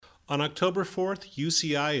On October 4th,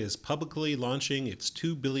 UCI is publicly launching its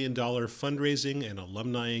 $2 billion fundraising and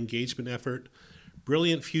alumni engagement effort,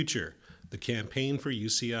 Brilliant Future, the campaign for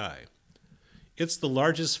UCI. It's the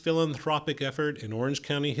largest philanthropic effort in Orange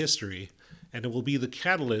County history, and it will be the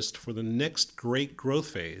catalyst for the next great growth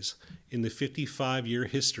phase in the 55-year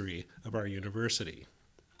history of our university.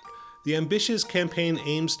 The ambitious campaign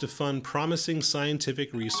aims to fund promising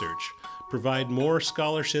scientific research, provide more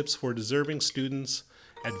scholarships for deserving students,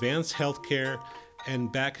 advance healthcare,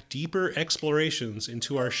 and back deeper explorations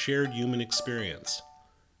into our shared human experience.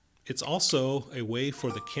 It's also a way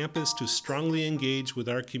for the campus to strongly engage with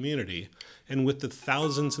our community and with the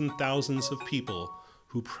thousands and thousands of people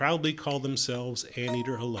who proudly call themselves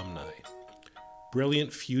Anteater alumni.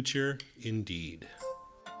 Brilliant future indeed.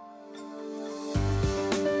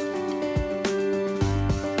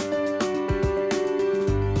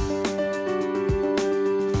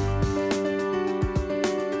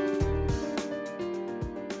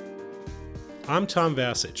 I'm Tom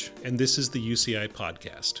Vasich, and this is the UCI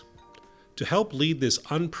Podcast. To help lead this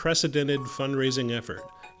unprecedented fundraising effort,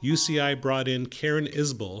 UCI brought in Karen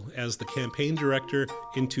Isble as the campaign director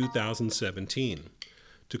in 2017.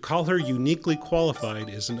 To call her uniquely qualified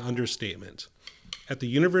is an understatement. At the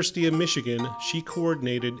University of Michigan, she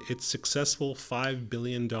coordinated its successful $5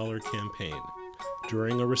 billion campaign,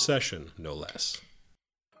 during a recession, no less.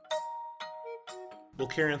 Well,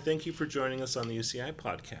 Karen, thank you for joining us on the UCI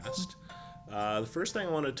Podcast. The first thing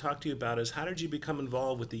I want to talk to you about is how did you become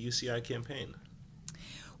involved with the UCI campaign?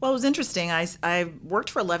 Well, it was interesting. I worked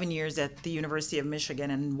for 11 years at the University of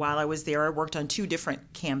Michigan, and while I was there, I worked on two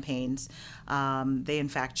different campaigns. They, in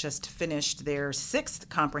fact, just finished their sixth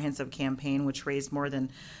comprehensive campaign, which raised more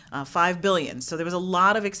than $5 billion. So there was a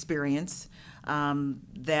lot of experience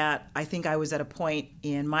that I think I was at a point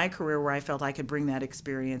in my career where I felt I could bring that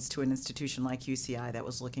experience to an institution like UCI that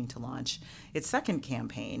was looking to launch its second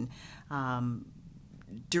campaign.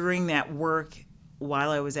 During that work,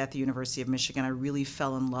 while I was at the University of Michigan, I really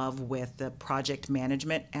fell in love with the project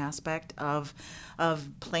management aspect of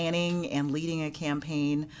planning and leading a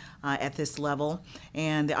campaign at this level.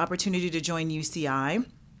 And the opportunity to join UCI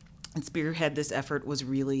and spearhead this effort was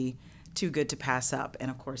really too good to pass up.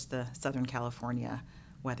 And of course, the Southern California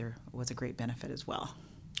weather was a great benefit as well.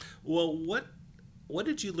 Well, what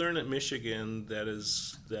did you learn at Michigan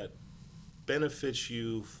that benefits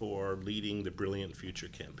you for leading the Brilliant Future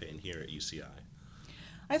campaign here at UCI?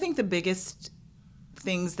 I think the biggest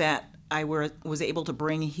things that I was able to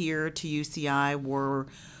bring here to UCI were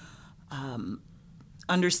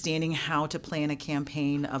understanding how to plan a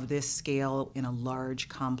campaign of this scale in a large,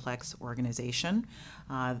 complex organization.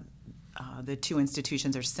 The two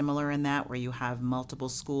institutions are similar in that, where you have multiple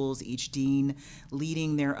schools, each dean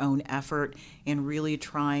leading their own effort and really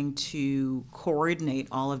trying to coordinate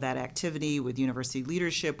all of that activity with university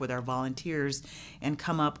leadership, with our volunteers, and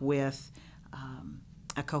come up with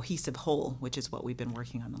a cohesive whole, which is what we've been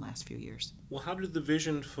working on the last few years. Well, how did the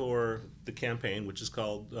vision for the campaign, which is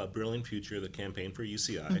called Brilliant Future, the campaign for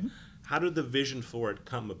UCI, how did the vision for it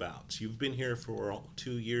come about? You've been here for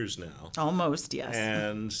 2 years now. Almost, yes.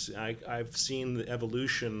 And I've seen the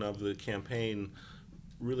evolution of the campaign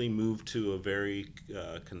really move to a very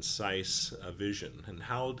concise vision. And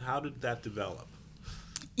how did that develop?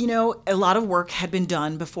 You know, a lot of work had been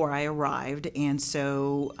done before I arrived, and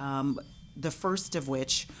so the first of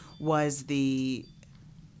which was the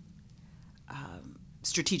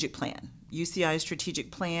strategic plan. UCI's strategic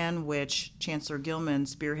plan, which Chancellor Gilman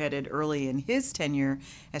spearheaded early in his tenure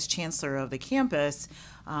as chancellor of the campus,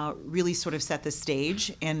 really sort of set the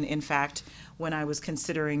stage. And in fact, when I was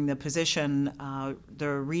considering the position, the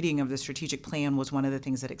reading of the strategic plan was one of the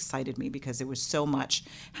things that excited me, because there was so much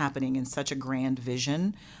happening in such a grand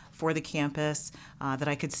vision for the campus that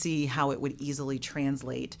I could see how it would easily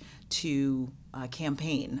translate to a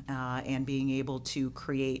campaign and being able to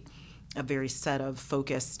create a very set of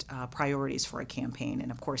focused priorities for a campaign.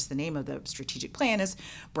 And of course, the name of the strategic plan is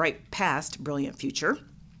Bright Past, Brilliant Future.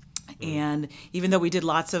 And even though we did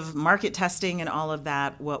lots of market testing and all of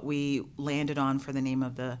that, what we landed on for the name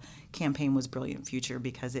of the campaign was Brilliant Future,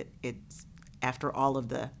 because it's after all of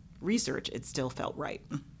the research, it still felt right.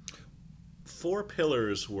 4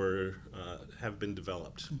 pillars have been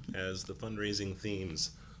developed as the fundraising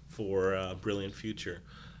themes for Brilliant Future.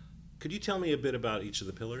 Could you tell me a bit about each of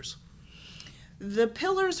the pillars? The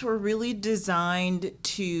pillars were really designed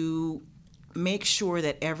to make sure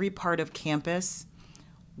that every part of campus,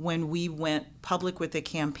 when we went public with the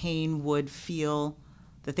campaign, would feel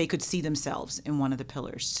that they could see themselves in one of the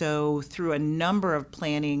pillars. So through a number of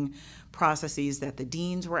planning processes that the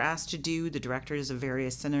deans were asked to do, the directors of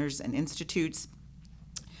various centers and institutes,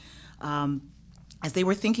 as they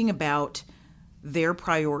were thinking about their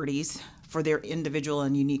priorities for their individual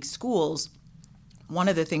and unique schools, one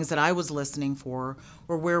of the things that I was listening for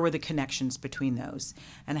were where were the connections between those,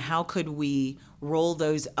 and how could we roll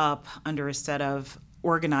those up under a set of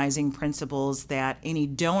organizing principles that any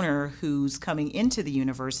donor who's coming into the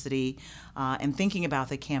university and thinking about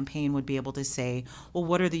the campaign would be able to say, well,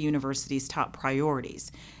 what are the university's top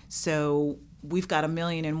priorities? So we've got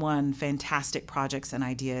 1,000,001 fantastic projects and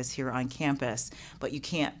ideas here on campus, but you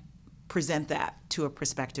can't present that to a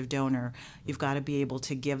prospective donor. You've got to be able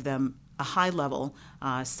to give them a high-level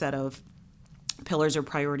set of pillars or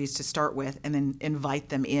priorities to start with, and then invite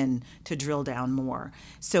them in to drill down more.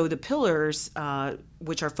 So the pillars,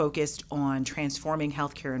 which are focused on transforming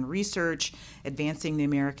healthcare and research, advancing the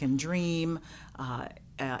American dream,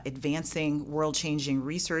 advancing world-changing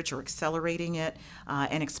research or accelerating it,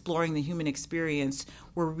 and exploring the human experience,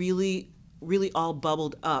 were really all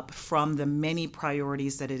bubbled up from the many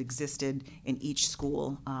priorities that had existed in each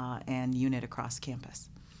school and unit across campus.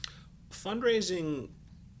 Fundraising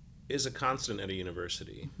is a constant at a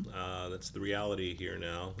university. That's the reality here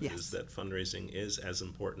now, Yes. is that fundraising is as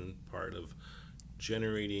important part of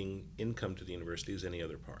generating income to the university as any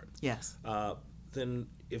other part. Yes. Then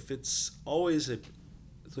if it's always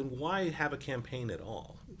then why have a campaign at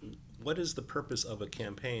all? What is the purpose of a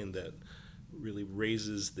campaign that really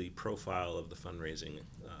raises the profile of the fundraising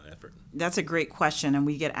effort? That's a great question, and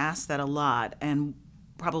we get asked that a lot. And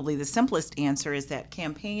probably the simplest answer is that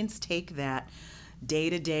campaigns take that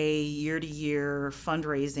day-to-day, year-to-year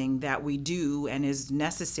fundraising that we do and is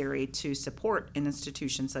necessary to support an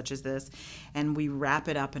institution such as this, and we wrap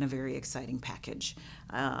it up in a very exciting package.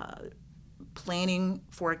 Planning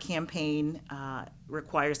for a campaign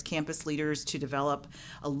requires campus leaders to develop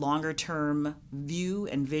a longer-term view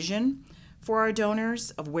and vision for our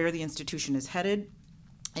donors of where the institution is headed.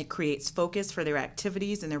 It creates focus for their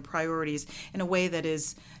activities and their priorities in a way that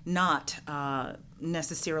is not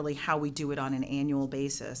necessarily how we do it on an annual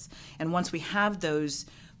basis. And once we have those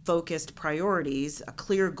focused priorities, a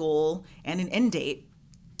clear goal, and an end date,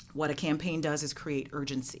 what a campaign does is create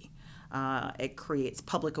urgency. It creates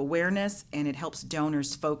public awareness, and it helps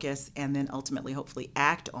donors focus and then ultimately, hopefully,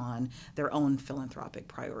 act on their own philanthropic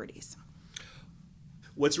priorities.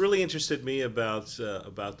 What's really interested me about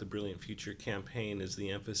the Brilliant Future campaign is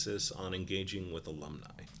the emphasis on engaging with alumni.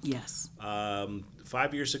 Yes.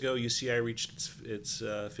 5 years ago, UCI reached its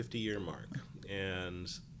 50-year mark,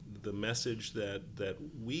 and the message that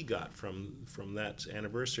we got from that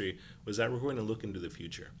anniversary was that we're going to look into the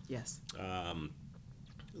future. Yes.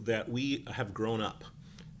 That we have grown up,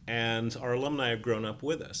 and our alumni have grown up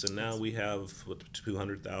with us, and now we have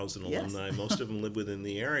 200,000 alumni. Yes. Most of them live within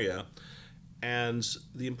the area. And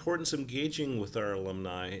the importance of engaging with our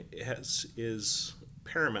alumni is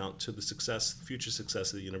paramount to the future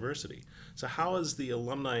success of the university. So how is the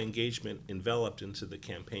alumni engagement enveloped into the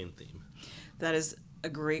campaign theme? That is a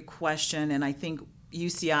great question, and I think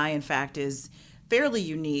UCI, in fact, is fairly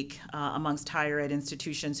unique amongst higher ed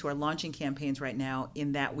institutions who are launching campaigns right now,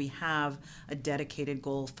 in that we have a dedicated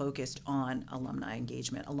goal focused on alumni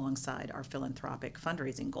engagement alongside our philanthropic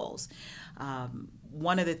fundraising goals.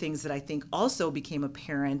 One of the things that I think also became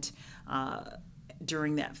apparent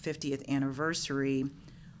during that 50th anniversary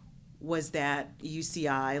was that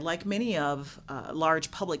UCI, like many of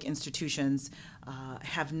large public institutions,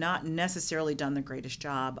 have not necessarily done the greatest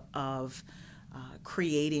job of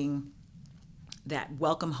creating that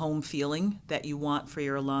welcome home feeling that you want for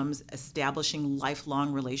your alums, establishing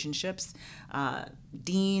lifelong relationships.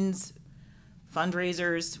 Deans,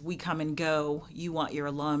 fundraisers, we come and go. You want your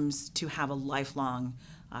alums to have a lifelong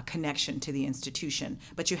connection to the institution,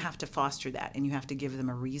 but you have to foster that, and you have to give them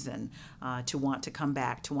a reason to want to come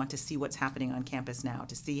back, to want to see what's happening on campus now,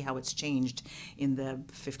 to see how it's changed in the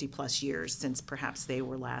 50 plus years since perhaps they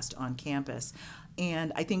were last on campus.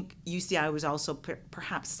 And I think UCI was also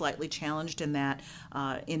perhaps slightly challenged in that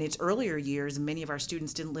in its earlier years, many of our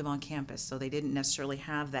students didn't live on campus, so they didn't necessarily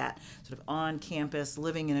have that sort of on-campus,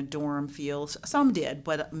 living in a dorm feel. Some did,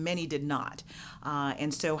 but many did not.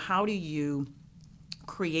 And so how do you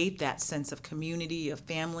create that sense of community, of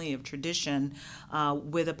family, of tradition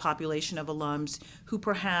with a population of alums who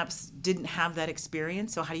perhaps didn't have that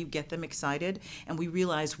experience? So how do you get them excited? And we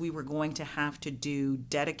realized we were going to have to do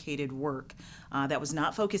dedicated work that was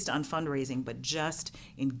not focused on fundraising, but just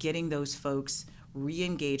in getting those folks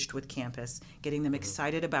re-engaged with campus, getting them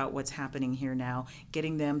excited about what's happening here now,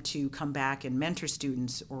 getting them to come back and mentor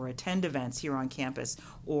students or attend events here on campus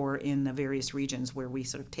or in the various regions where we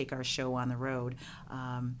sort of take our show on the road.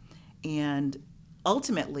 And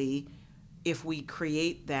ultimately, if we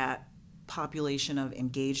create that population of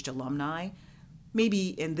engaged alumni. Maybe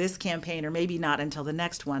in this campaign, or maybe not until the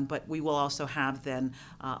next one, but we will also have then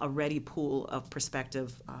a ready pool of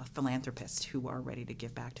prospective philanthropists who are ready to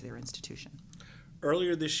give back to their institution.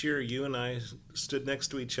 Earlier this year, you and I stood next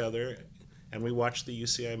to each other, and we watched the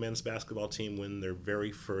UCI men's basketball team win their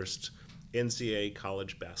very first NCAA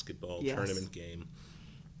college basketball tournament game.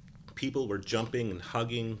 People were jumping and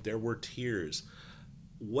hugging. There were tears.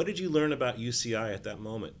 What did you learn about UCI at that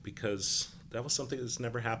moment? Because that was something that's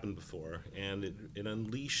never happened before, and it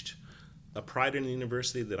unleashed a pride in the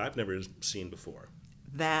university that I've never seen before.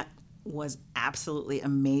 That was absolutely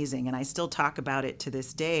amazing, and I still talk about it to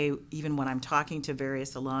this day, even when I'm talking to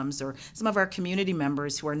various alums or some of our community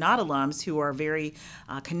members who are not alums, who are very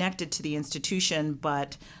connected to the institution,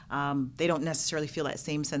 but they don't necessarily feel that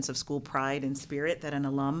same sense of school pride and spirit that an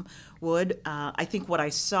alum would. I think what I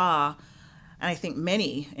saw, and I think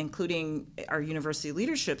many, including our university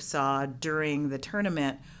leadership, saw during the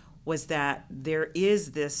tournament, was that there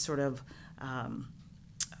is this sort of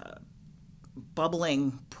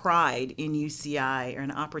bubbling pride in UCI, or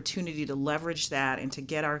an opportunity to leverage that and to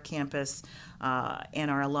get our campus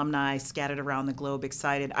and our alumni scattered around the globe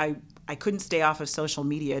excited. I couldn't stay off of social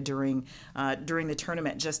media during the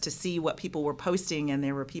tournament just to see what people were posting, and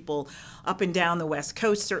there were people up and down the West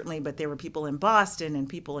Coast certainly, but there were people in Boston and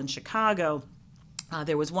people in Chicago.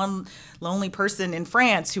 There was one lonely person in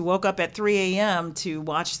France who woke up at 3 a.m. to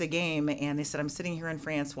watch the game, and they said, I'm sitting here in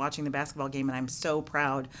France watching the basketball game, and I'm so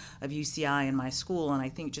proud of UCI and my school. And I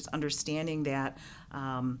think just understanding that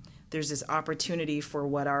there's this opportunity for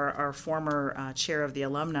what our former chair of the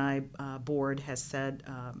alumni board has said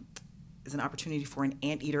is an opportunity for an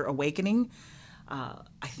anteater awakening.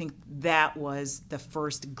 I think that was the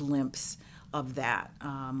first glimpse of that.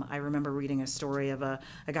 I remember reading a story of a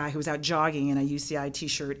guy who was out jogging in a UCI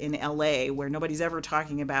t-shirt in LA, where nobody's ever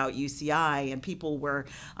talking about UCI, and people were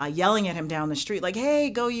yelling at him down the street like, hey,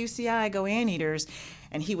 go UCI, go Anteaters.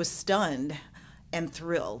 And he was stunned and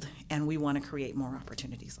thrilled, and we want to create more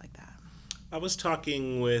opportunities like that. I was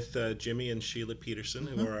talking with Jimmy and Sheila Peterson,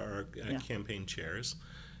 who are our campaign chairs.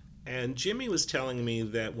 And Jimmy was telling me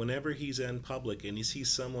that whenever he's in public and he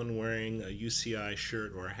sees someone wearing a UCI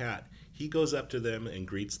shirt or a hat, he goes up to them and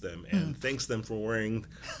greets them and thanks them for wearing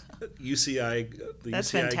UCI, the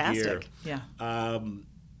That's UCI fantastic. gear. Yeah.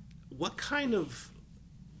 What kind of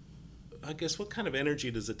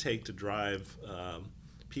energy does it take to drive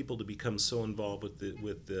people to become so involved with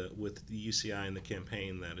the UCI and the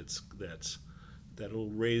campaign that will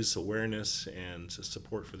raise awareness and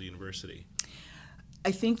support for the university? I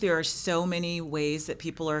think there are so many ways that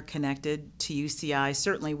people are connected to UCI.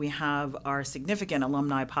 Certainly we have our significant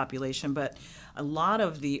alumni population, but a lot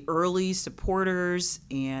of the early supporters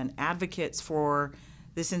and advocates for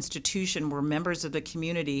this institution were members of the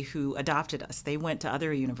community who adopted us. They went to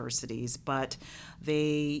other universities, but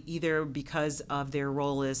they either because of their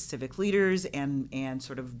role as civic leaders and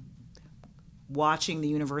sort of watching the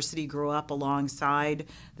university grow up alongside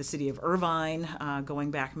the city of Irvine, going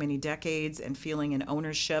back many decades, and feeling an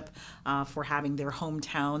ownership for having their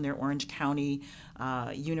hometown, their Orange County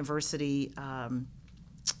university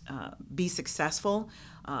be successful.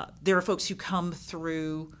 There are folks who come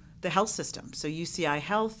through the health system. So UCI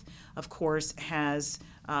Health, of course, has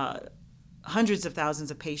hundreds of thousands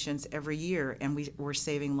of patients every year, and we're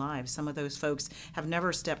saving lives. Some of those folks have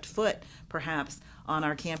never stepped foot, perhaps, on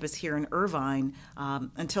our campus here in Irvine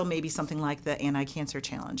until maybe something like the Anti-Cancer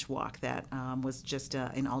Challenge walk that was just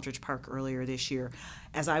in Aldrich Park earlier this year.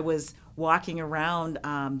 As I was walking around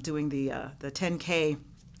doing the 10K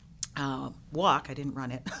walk, I didn't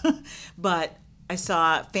run it, but I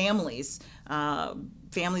saw families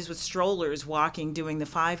with strollers walking, doing the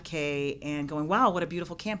 5K and going, wow, what a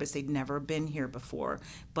beautiful campus. They'd never been here before.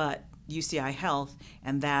 But UCI Health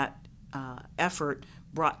and that effort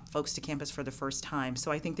brought folks to campus for the first time.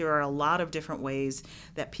 So I think there are a lot of different ways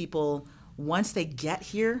that people, once they get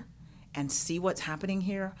here and see what's happening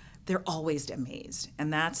here, they're always amazed.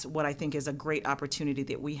 And that's what I think is a great opportunity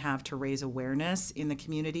that we have to raise awareness in the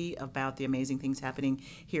community about the amazing things happening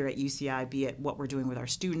here at UCI, be it what we're doing with our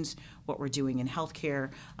students, what we're doing in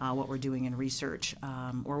healthcare, what we're doing in research,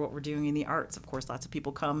 or what we're doing in the arts. Of course, lots of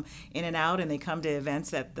people come in and out, and they come to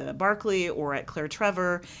events at the Barclay or at Claire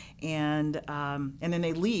Trevor, and then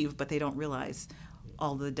they leave, but they don't realize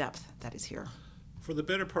all the depth that is here. For the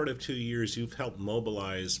better part of 2 years, you've helped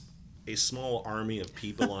mobilize a small army of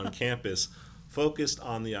people on campus focused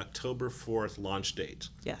on the October 4th launch date.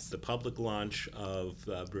 Yes. The public launch of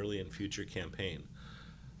the Brilliant Future campaign.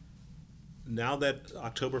 Now that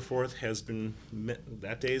October 4th has been,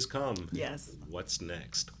 that day has come. Yes. What's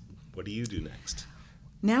next? What do you do next?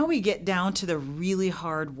 Now we get down to the really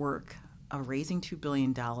hard work of raising $2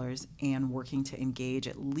 billion and working to engage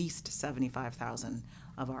at least 75,000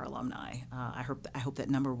 of our alumni. I hope that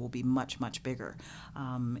number will be much, much bigger.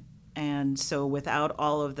 And so without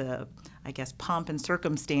all of the, pomp and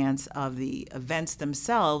circumstance of the events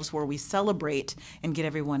themselves where we celebrate and get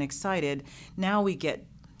everyone excited, now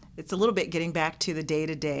it's a little bit getting back to the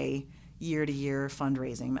day-to-day, year-to-year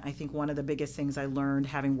fundraising. I think one of the biggest things I learned,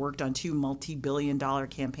 having worked on 2 multi-billion-dollar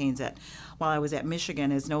campaigns while I was at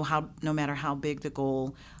Michigan, is no matter how big the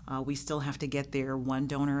goal, we still have to get there one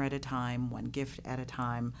donor at a time, one gift at a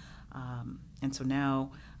time. And so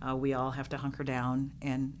now we all have to hunker down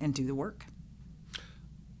and do the work.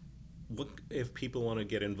 What if people want to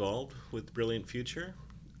get involved with Brilliant Future?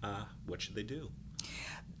 What should they do?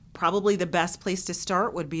 Probably the best place to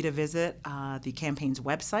start would be to visit the campaign's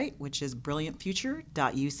website, which is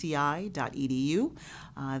brilliantfuture.uci.edu.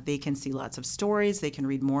 They can see lots of stories, they can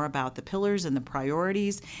read more about the pillars and the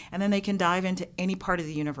priorities, and then they can dive into any part of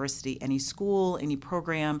the university, any school, any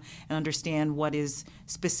program, and understand what is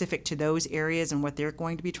specific to those areas and what they're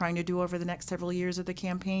going to be trying to do over the next several years of the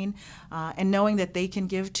campaign, and knowing that they can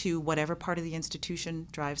give to whatever part of the institution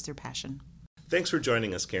drives their passion. Thanks for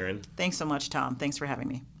joining us, Karen. Thanks so much, Tom. Thanks for having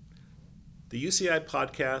me. The UCI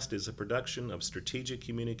Podcast is a production of Strategic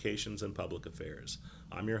Communications and Public Affairs.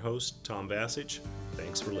 I'm your host, Tom Vasich.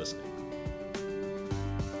 Thanks for listening.